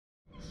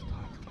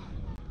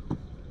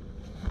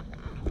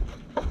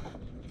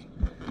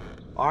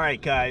All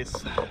right, guys,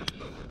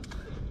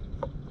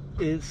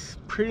 it's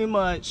pretty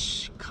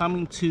much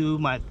coming to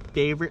my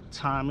favorite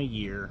time of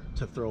year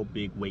to throw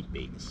big weight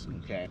baits.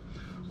 Okay,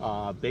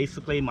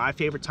 basically my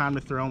favorite time to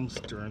throw them is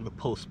during the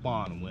post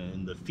spawn,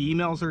 when the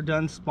females are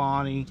done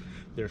spawning,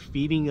 they're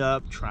feeding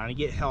up, trying to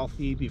get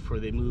healthy before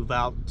they move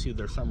out to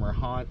their summer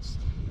haunts.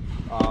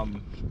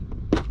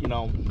 You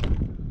know,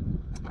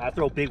 I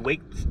throw big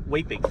weight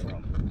baits for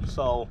them.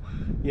 So,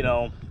 you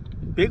know,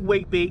 big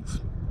weight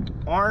baits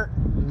aren't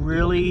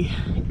really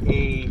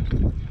a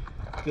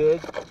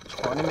good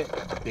tournament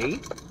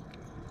bait,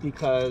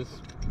 because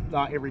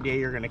not every day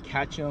you're going to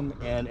catch them,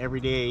 and every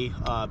day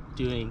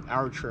doing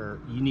archer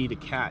you need to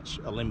catch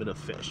a limit of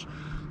fish.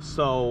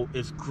 So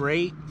it's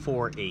great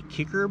for a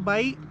kicker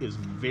bite. It's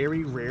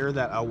very rare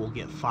that I will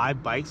get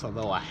 5 bites,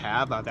 although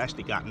I've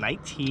actually got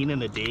 19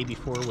 in a day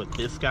before with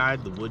this guy,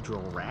 the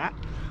Woodrow Rat.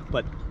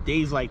 But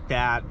days like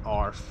that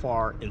are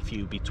far and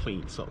few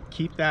between, so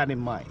keep that in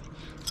mind.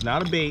 It's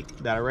not a bait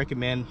that I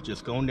recommend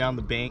just going down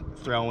the bank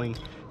throwing.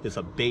 It's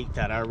a bait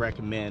that I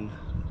recommend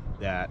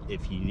that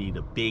if you need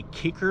a big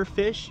kicker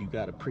fish, you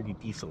got a pretty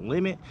decent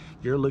limit,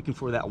 you're looking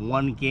for that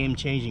one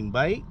game-changing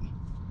bite,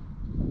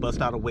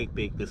 bust out a weight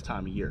bait this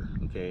time of year,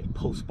 okay,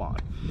 post spawn.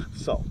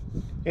 So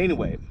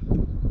anyway,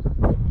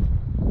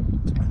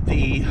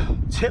 the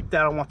tip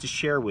that I want to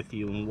share with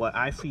you, and what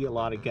I see a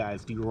lot of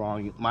guys do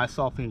wrong,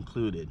 myself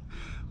included,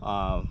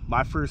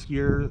 my first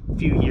few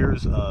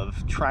years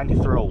of trying to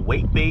throw a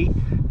weight bait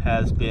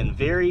has been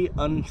very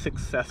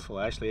unsuccessful.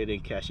 Actually, I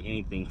didn't catch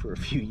anything for a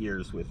few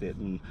years with it,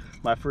 and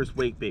my first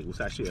weight bait was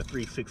actually a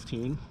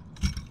 316.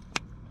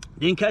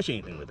 Didn't catch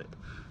anything with it.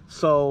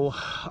 So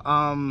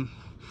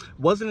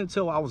wasn't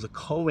until I was a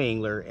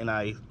co-angler and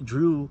I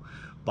drew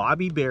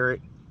Bobby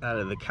Barrett out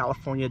of the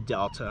California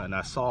Delta, and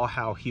I saw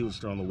how he was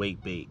throwing the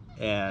weight bait,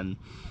 and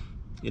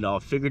you know, I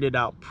figured it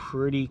out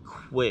pretty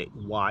quick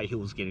why he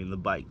was getting the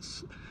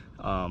bites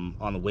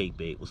on the weight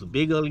bait. It was a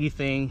big ugly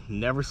thing,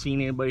 never seen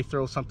anybody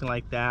throw something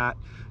like that.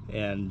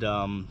 And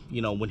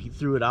you know, when he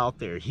threw it out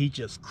there, he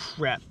just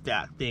crept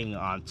that thing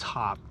on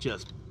top,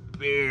 just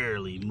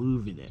barely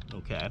moving it.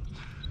 Okay,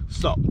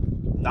 so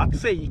not to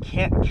say you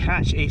can't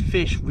catch a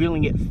fish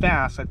reeling it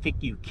fast. I think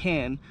you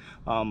can.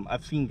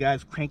 I've seen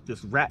guys crank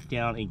this rat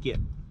down and get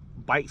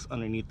bites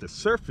underneath the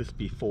surface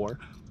before,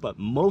 but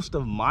most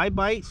of my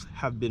bites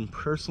have been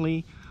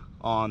personally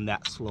on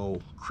that slow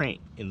crank.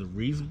 And the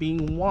reason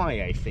being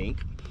why, I think,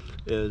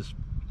 is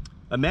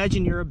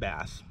imagine you're a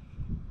bass,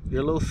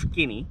 you're a little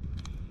skinny,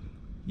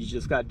 you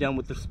just got done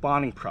with the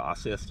spawning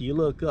process, you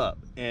look up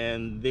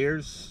and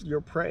there's your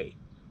prey,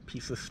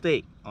 piece of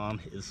steak on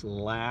his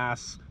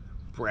last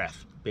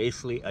breath,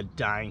 basically a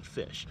dying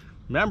fish.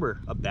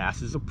 Remember, a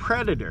bass is a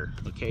predator,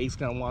 okay? He's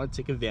gonna want to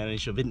take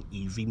advantage of an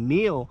easy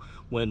meal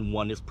when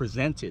one is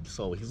presented.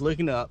 So he's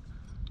looking up,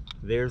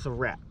 there's a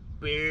rat,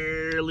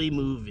 barely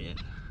moving,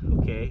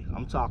 okay?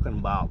 I'm talking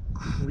about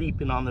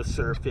creeping on the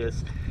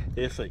surface.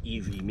 It's an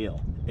easy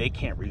meal. They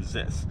can't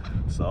resist.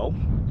 So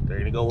they're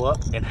gonna go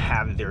up and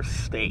have their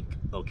steak,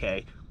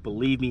 okay?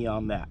 Believe me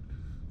on that.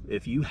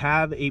 If you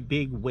have a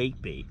big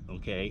weight bait,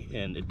 okay,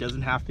 and it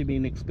doesn't have to be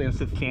an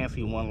expensive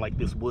fancy one like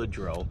this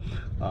Woodrow.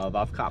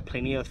 I've caught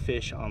plenty of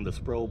fish on the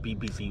Spro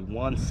BBZ1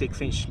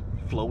 6-inch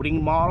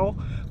floating model,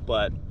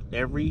 but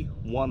every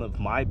one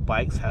of my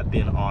bites have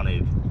been on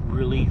a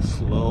really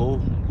slow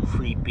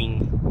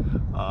creeping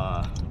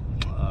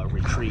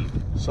retrieve.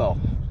 So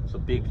it's a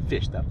big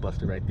fish that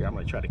busted right there. I'm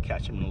gonna try to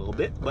catch him in a little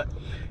bit, but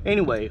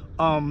anyway,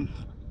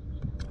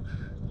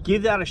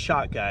 give that a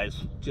shot,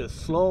 guys.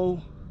 Just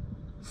slow,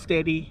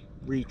 steady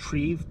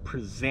retrieve,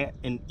 present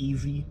an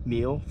easy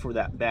meal for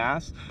that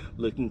bass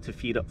looking to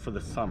feed up for the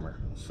summer.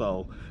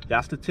 So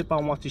that's the tip I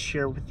want to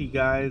share with you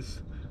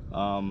guys.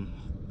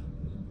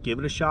 Give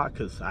it a shot,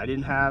 because I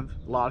didn't have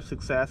a lot of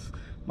success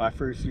my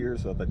first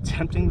years of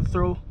attempting to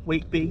throw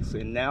weight baits,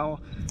 and now,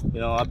 you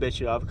know, I bet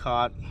you I've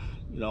caught,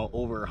 you know,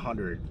 over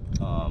 100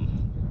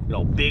 you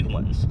know, big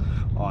ones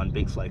on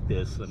baits like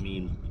this. I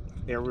mean,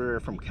 everywhere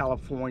from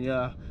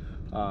California,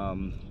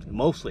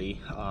 mostly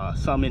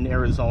some in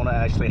Arizona.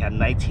 I actually had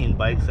 19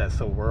 bites at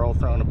Saguaro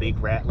throwing a big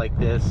rat like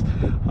this.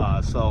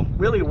 So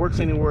really it works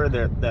anywhere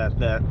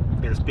that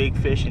there's big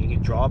fish and you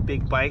can draw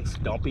big bites.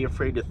 Don't be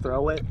afraid to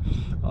throw it.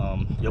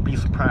 You'll be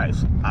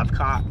surprised. I've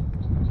caught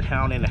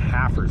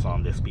 1.5-pounders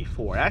on this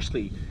before.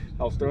 Actually,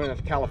 I was throwing a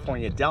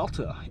California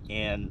Delta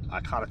and I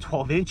caught a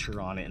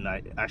 12-incher on it, and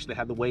I actually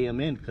had to weigh him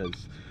in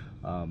because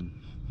I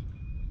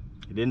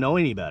didn't know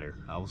any better.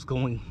 I was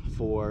swinging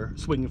for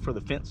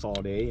the fence all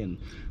day, and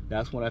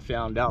that's when I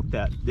found out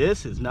that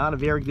this is not a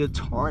very good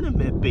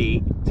tournament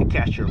bait to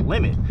catch your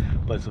limit,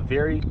 but it's a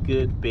very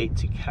good bait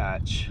to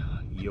catch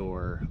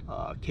your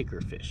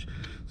kicker fish.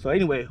 So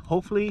anyway,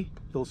 hopefully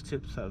those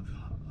tips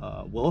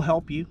will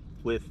help you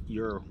with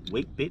your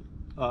weight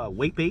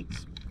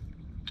baits.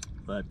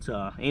 But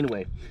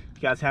anyway, if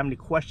you guys have any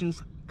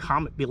questions,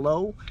 comment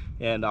below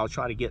and I'll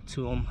try to get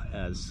to them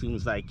as soon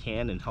as I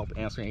can and help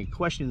answer any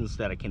questions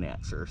that I can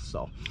answer.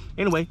 So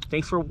anyway,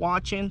 thanks for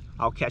watching.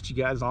 I'll catch you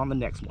guys on the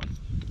next one.